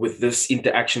 with this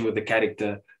interaction with the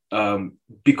character.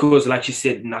 Because like she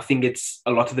said, nothing gets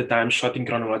a lot of the time shot in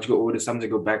chronological order. Sometimes they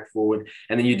go back forward,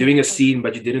 and then you're doing a scene,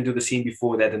 but you didn't do the scene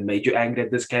before that and made you angry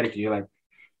at this character. You're like,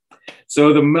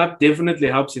 so the map definitely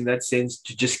helps in that sense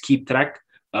to just keep track.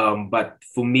 But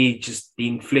for me, just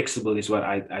being flexible is what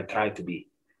I try to be.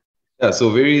 Yeah, so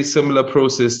very similar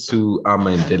process to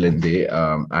Amma and Dylan there.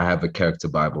 I have a character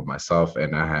Bible myself,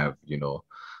 and I have, you know,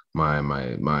 my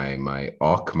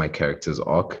arc, my character's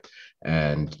arc.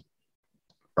 And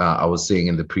I was saying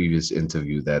in the previous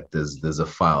interview that there's a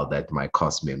file that my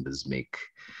cast members make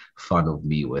fun of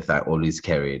me with. I always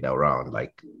carry it around,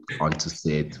 like onto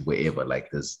set, wherever. Like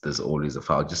there's always a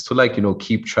file, just to, like, you know,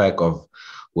 keep track of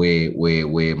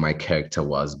where my character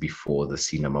was before the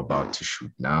scene I'm about to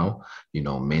shoot now, you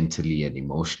know, mentally and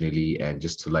emotionally, and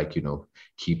just to, like, you know,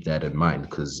 keep that in mind,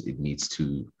 because it needs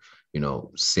to, you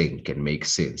know, sync and make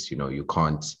sense. You know, you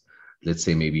can't, let's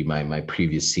say maybe my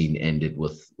previous scene ended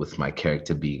with my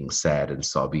character being sad and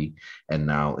sobby, and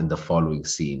now in the following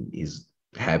scene is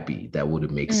happy. That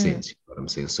wouldn't make sense. You know what I'm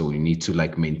saying? So you need to,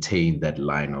 like, maintain that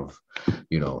line of,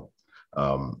 you know,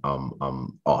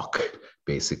 arc,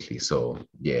 basically. So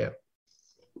yeah,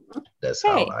 that's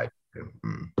how I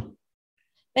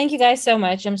Thank you guys so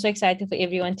much. I'm so excited for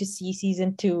everyone to see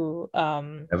season 2.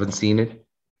 Haven't seen it?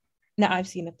 No, I've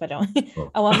seen it, but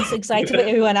I'm so excited for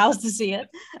everyone else to see it.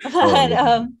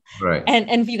 But, right.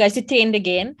 And for you guys to attend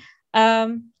again.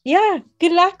 Yeah,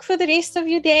 good luck for the rest of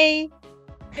your day.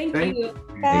 Thank you.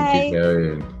 Bye. Thank you,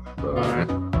 Karen. Bye.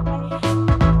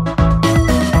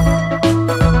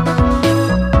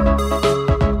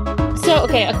 So,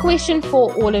 okay, a question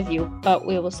for all of you, but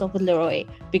we will start with Leroy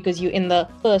because you're in the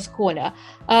first corner.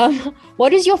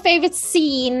 What is your favorite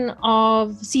scene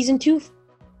of season 2?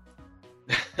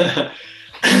 I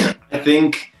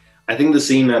think the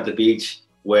scene at the beach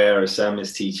where Sam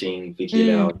is teaching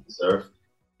Vicky how to surf.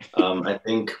 I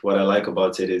think what I like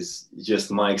about it is just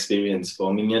my experience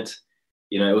filming it.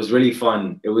 You know, it was really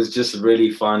fun. It was just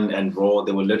really fun and raw.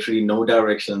 There were literally no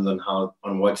directions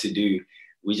on what to do.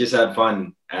 We just had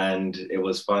fun, and it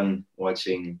was fun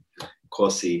watching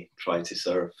Kosi try to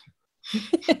surf.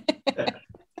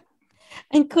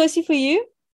 And Kosi, for you?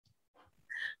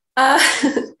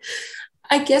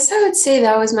 I guess I would say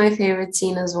that was my favorite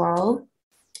scene as well.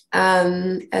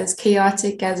 As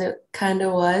chaotic as it kind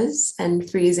of was and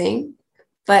freezing.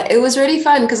 But it was really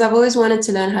fun because I've always wanted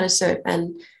to learn how to surf,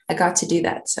 and I got to do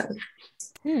that. So,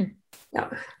 yeah.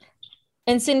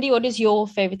 And Cindy, what is your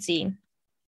favorite scene?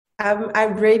 I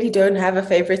really don't have a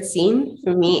favorite scene.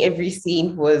 For me, every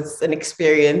scene was an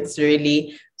experience,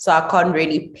 really. So I can't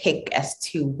really pick as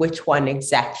to which one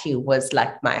exactly was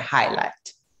like my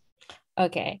highlight.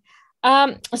 Okay.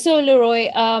 So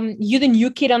Leroy, you're the new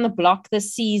kid on the block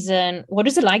this season. What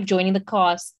is it like joining the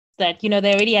cast that, you know,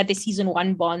 they already had their season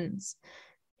 1 bonds?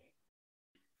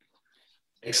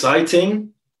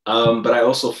 Exciting, but I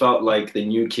also felt like the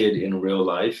new kid in real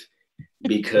life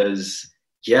because,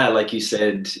 yeah, like you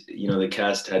said, you know, the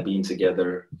cast had been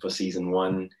together for season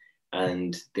 1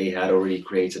 and they had already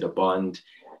created a bond,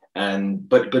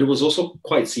 but it was also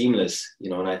quite seamless,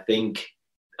 you know, and I think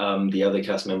the other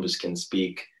cast members can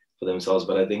speak for themselves,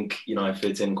 but I think, you know, I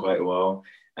fit in quite well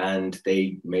and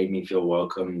they made me feel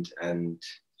welcomed, and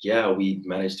yeah, we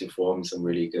managed to form some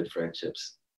really good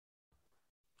friendships.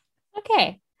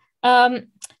 Okay.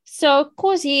 So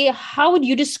Kosi, how would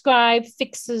you describe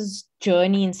Fix's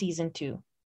journey in season 2?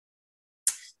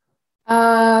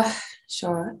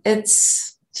 Sure.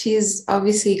 She's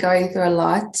obviously going through a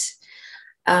lot.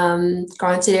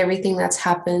 Granted, everything that's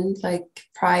happened like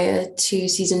prior to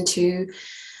season 2,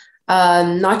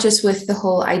 not just with the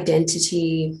whole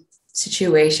identity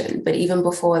situation, but even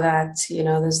before that, you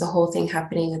know, there's the whole thing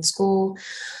happening at school.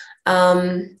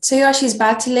 So yeah, she's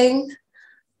battling,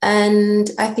 and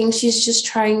I think she's just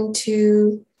trying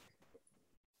to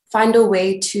find a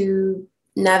way to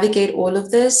navigate all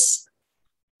of this,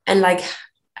 and like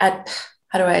how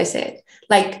do I say it?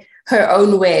 Like her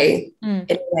own way, in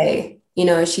a way. You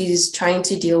know, she's trying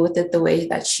to deal with it the way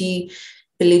that she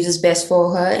believes is best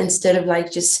for her, instead of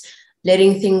like just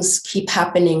letting things keep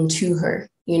happening to her,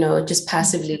 you know, just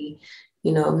passively,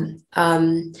 you know.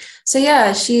 So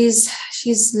yeah, she's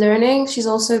learning. She's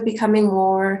also becoming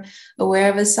more aware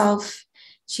of herself.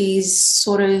 She's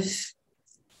sort of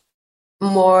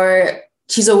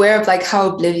she's aware of like how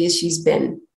oblivious she's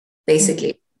been,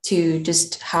 basically, to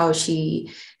just how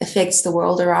she affects the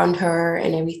world around her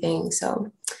and everything.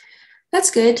 So that's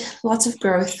good. Lots of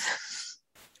growth.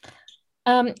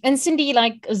 And Cindy,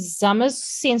 like Zama's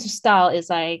sense of style is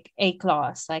like A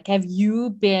class. Like, have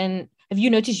you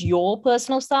noticed your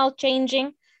personal style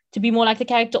changing to be more like the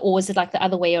character, or is it like the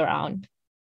other way around?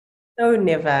 No,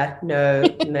 never. No,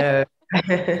 no.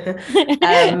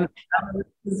 um,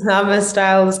 Zama's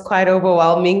style is quite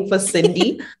overwhelming for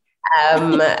Cindy.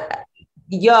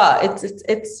 Yeah,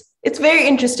 it's very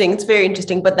interesting. It's very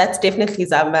interesting, but that's definitely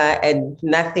Zama and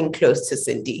nothing close to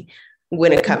Cindy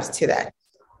when it comes to that.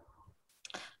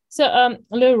 So,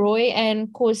 Leroy and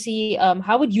Kosi,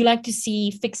 how would you like to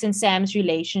see Fix and Sam's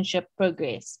relationship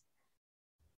progress?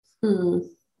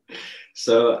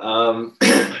 So,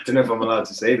 I don't know if I'm allowed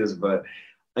to say this, but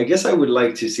I guess I would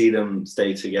like to see them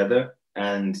stay together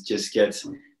and just get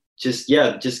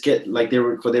like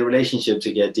for their relationship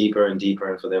to get deeper and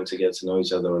deeper, and for them to get to know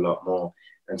each other a lot more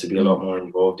and to be a lot more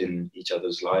involved in each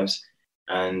other's lives.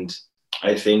 And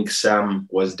I think Sam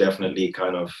was definitely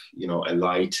kind of, a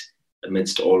light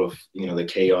amidst all of, the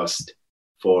chaos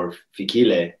for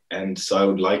Fikile. And so I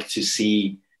would like to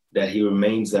see that he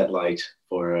remains that light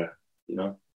for her,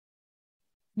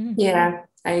 Yeah,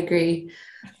 I agree.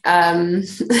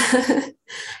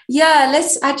 Yeah,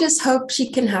 I just hope she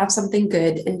can have something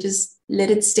good and just let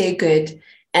it stay good.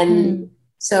 And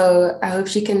so I hope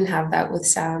she can have that with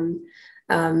Sam,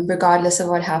 regardless of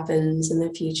what happens in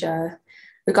the future.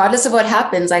 Regardless of what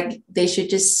happens, like they should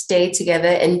just stay together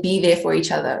and be there for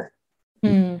each other.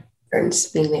 And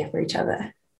just being there for each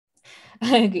other.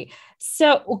 I agree.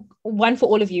 So one for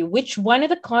all of you, which one of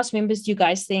the cast members do you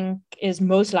guys think is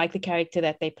most like the character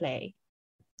that they play?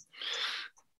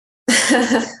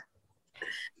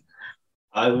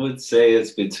 I would say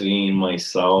it's between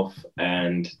myself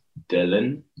and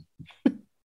Dylan.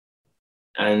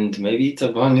 And maybe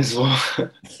Tabang as well.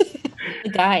 The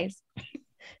guys.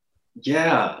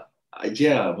 Yeah.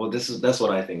 Well, that's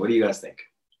what I think. What do you guys think?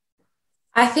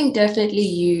 I think definitely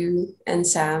you and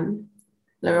Sam.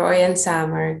 Leroy and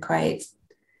Sam are quite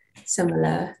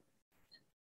similar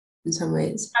in some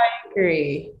ways. I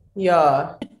agree.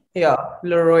 Yeah.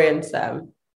 Leroy and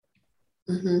Sam.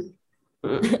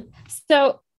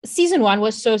 So season 1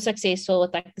 was so successful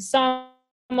with like the summer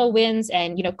wins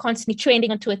and constantly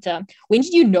trending on Twitter. When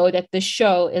did you know that the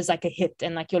show is like a hit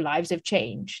and like your lives have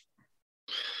changed?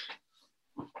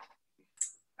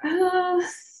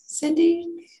 Cindy?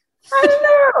 I don't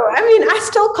know. I mean, I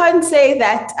still can't say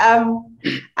that.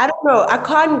 I don't know. I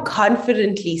can't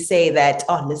confidently say that,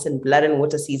 listen, Blood and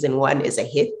Water season 1 is a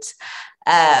hit.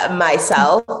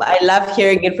 Myself, I love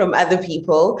hearing it from other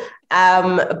people.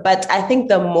 But I think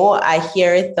the more I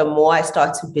hear it, the more I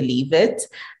start to believe it.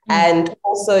 And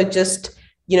also just,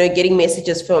 getting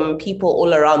messages from people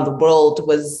all around the world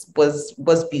was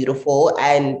beautiful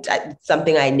and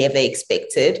something I never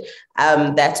expected.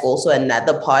 That's also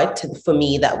another part for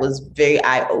me that was very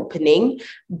eye-opening.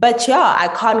 But yeah, I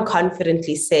can't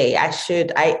confidently say I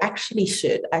should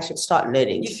start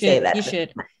learning to say that. You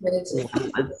should.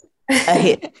 A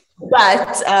hit.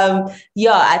 But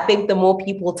I think the more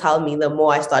people tell me, the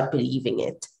more I start believing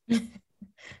it.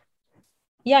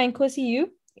 Yeah, and Kosi,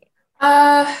 you?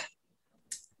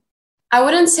 I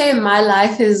wouldn't say my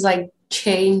life has like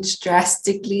changed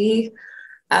drastically,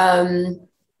 but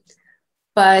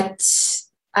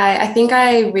I think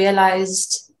I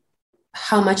realized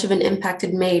how much of an impact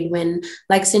it made when,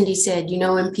 like Cindy said,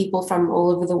 when people from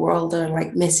all over the world are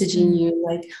like messaging you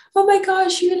like, oh my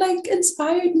gosh, you like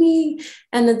inspired me.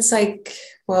 And it's like,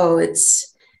 whoa,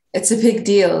 it's a big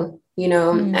deal,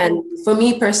 and for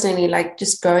me personally, like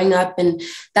just growing up, and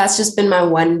that's just been my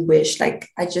one wish. Like,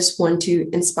 I just want to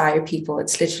inspire people.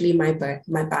 It's literally my bio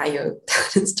on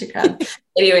Instagram.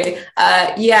 Anyway,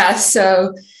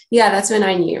 so that's when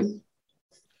I knew.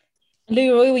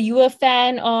 Leroy, were you a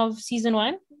fan of season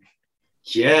 1?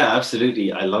 Yeah,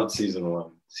 absolutely. I loved season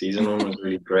 1. Season 1 was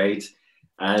really great.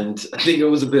 And I think it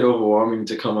was a bit overwhelming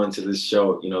to come onto this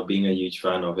show, being a huge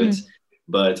fan of it.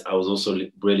 But I was also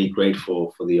really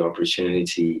grateful for the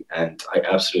opportunity, and I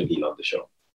absolutely love the show.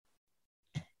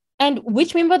 And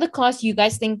which member of the cast you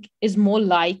guys think is more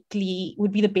likely,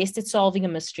 would be the best at solving a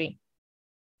mystery?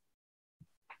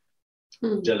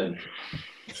 Dylan.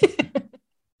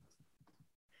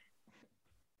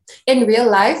 In real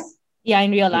life? Yeah,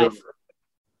 in real life.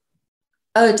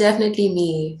 Oh, definitely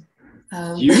me.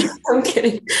 You? I'm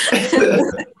kidding.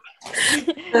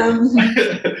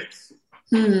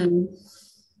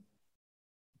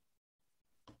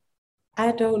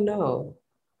 I don't know.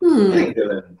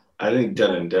 I think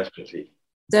Dylan, definitely.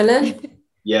 Dylan?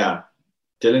 Yeah.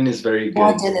 Dylan is very good.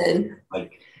 Yeah, Dylan.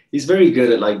 Like, he's very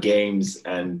good at like games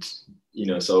and,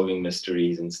 solving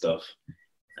mysteries and stuff.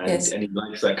 And, Yes. and he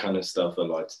likes that kind of stuff a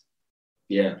lot.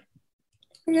 Yeah.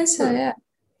 I guess so, yeah.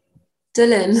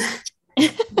 Dylan.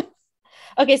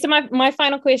 Okay, so my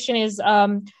final question is,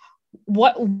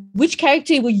 which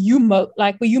character were you most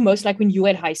like when you were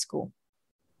at high school?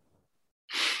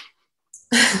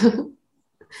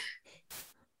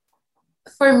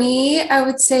 For me, I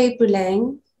would say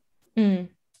Buleng.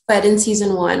 But in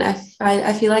season 1,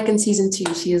 I feel like in season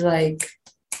 2, she's like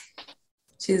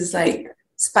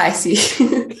spicy.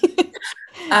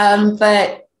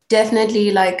 But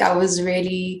definitely, like, I was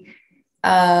really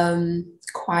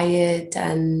quiet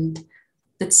and a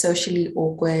bit socially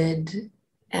awkward,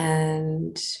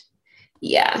 and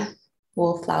yeah,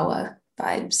 wallflower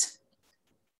vibes.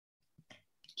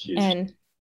 And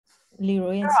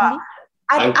Leroy and Cindy?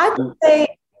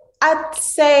 I'd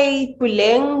say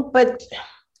Buleng, but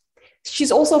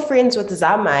she's also friends with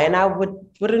Zama, and I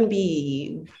wouldn't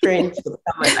be friends with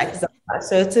someone like Zama.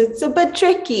 So it's a bit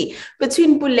tricky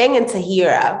between Buleng and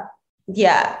Tahira.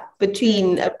 Yeah,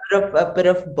 between a bit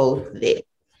of both there.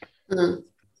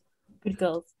 Good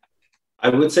girls. I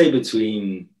would say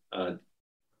between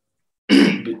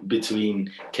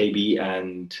between KB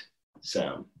and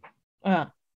Sam. I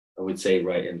would say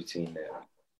right in between there.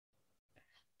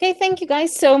 Okay, thank you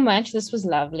guys so much. This was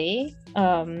lovely.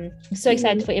 So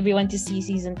excited for everyone to see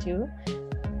season 2.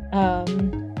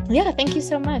 Yeah, thank you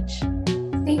so much.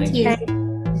 Thank you.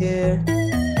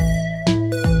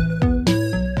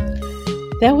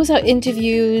 That was our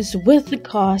interviews with the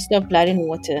cast of Blood and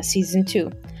Water season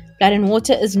 2. Blood and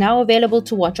Water is now available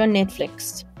to watch on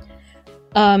Netflix.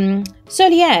 So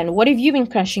Leanne, what have you been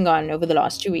crushing on over the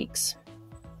last 2 weeks?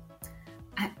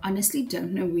 I honestly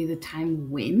don't know where the time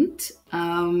went.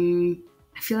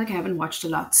 I feel like I haven't watched a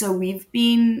lot. So we've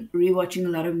been rewatching a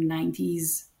lot of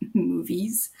 90s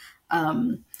movies.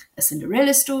 A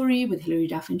Cinderella Story with Hilary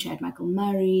Duff and Chad Michael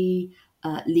Murray.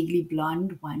 Legally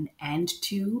Blonde 1 and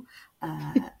 2.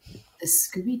 The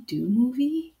Scooby-Doo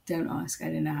movie. Don't ask.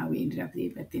 I don't know how we ended up there,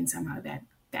 but then somehow that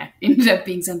ended up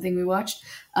being something we watched.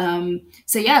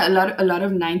 So yeah, a lot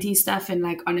of 90s stuff, and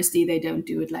like honestly, they don't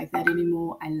do it like that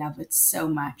anymore. I love it so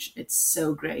much. It's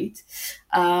so great.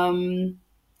 And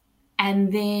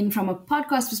then from a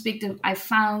podcast perspective, I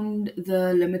found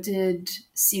the limited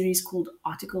series called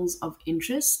Articles of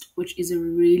Interest, which is a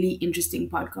really interesting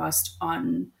podcast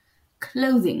on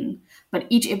clothing. But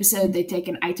each episode they take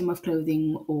an item of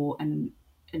clothing or an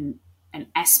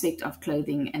aspect of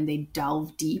clothing and they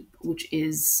delve deep, which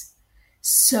is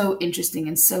so interesting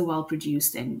and so well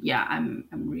produced. And yeah, I'm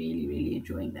really, really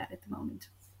enjoying that at the moment.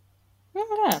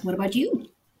 Yeah. What about you?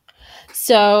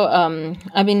 So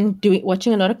I've been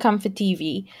watching a lot of comfort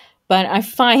TV, but I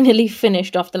finally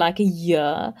finished after like a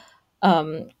year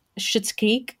Schitt's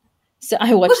Creek. So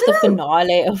I watched the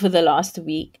finale over the last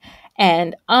week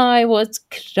and I was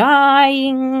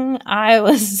crying. I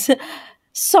was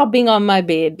sobbing on my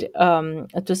bed.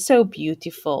 It was so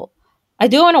beautiful. I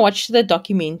do want to watch the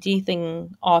documentary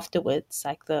thing afterwards,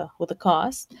 like with the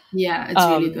cast. Yeah, it's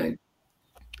really good.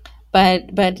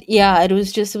 But yeah, it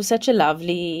was such a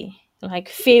lovely like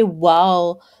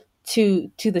farewell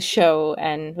to the show,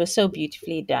 and it was so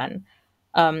beautifully done.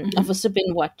 I've also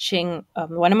been watching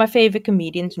one of my favorite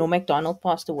comedians, Norm Macdonald,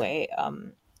 passed away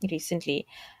recently,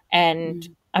 and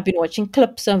I've been watching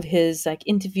clips of his like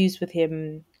interviews with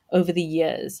him over the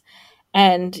years,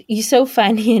 and he's so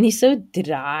funny and he's so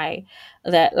dry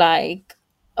that like,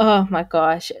 oh my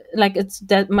gosh, like it's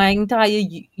that my entire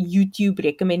YouTube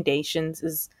recommendations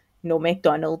is Norm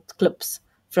Macdonald clips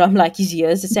from like his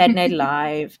years at Saturday Night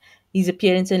Live, his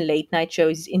appearance in late night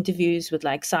shows, his interviews with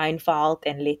like Seinfeld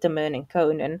and Letterman and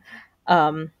Conan.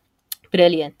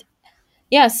 Brilliant.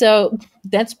 Yeah, so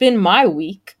that's been my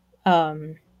week.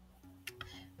 But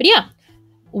yeah,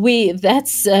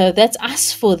 that's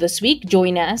us for this week.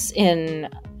 Join us in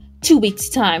 2 weeks'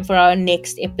 time for our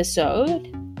next episode.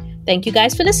 Thank you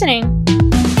guys for listening.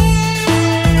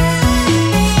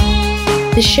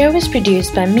 The show is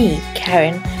produced by me,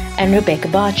 Karen, and Rebecca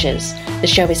Barches. The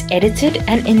show is edited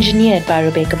and engineered by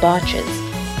Rebecca Barches.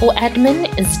 Our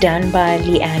admin is done by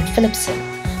Leanne Phillipson.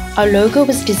 Our logo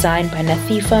was designed by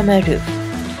Nathifa Maroof.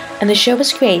 And the show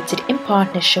was created in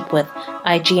partnership with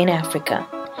IGN Africa.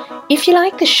 If you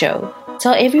like the show,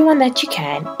 tell everyone that you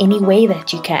can, any way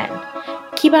that you can.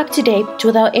 Keep up to date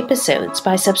with our episodes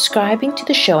by subscribing to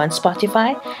the show on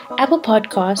Spotify, Apple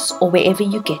Podcasts, or wherever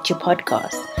you get your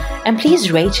podcasts. And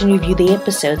please rate and review the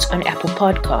episodes on Apple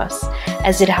Podcasts,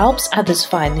 as it helps others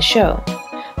find the show.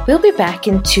 We'll be back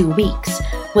in 2 weeks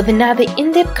with another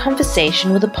in-depth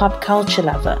conversation with a pop culture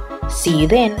lover. See you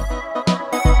then.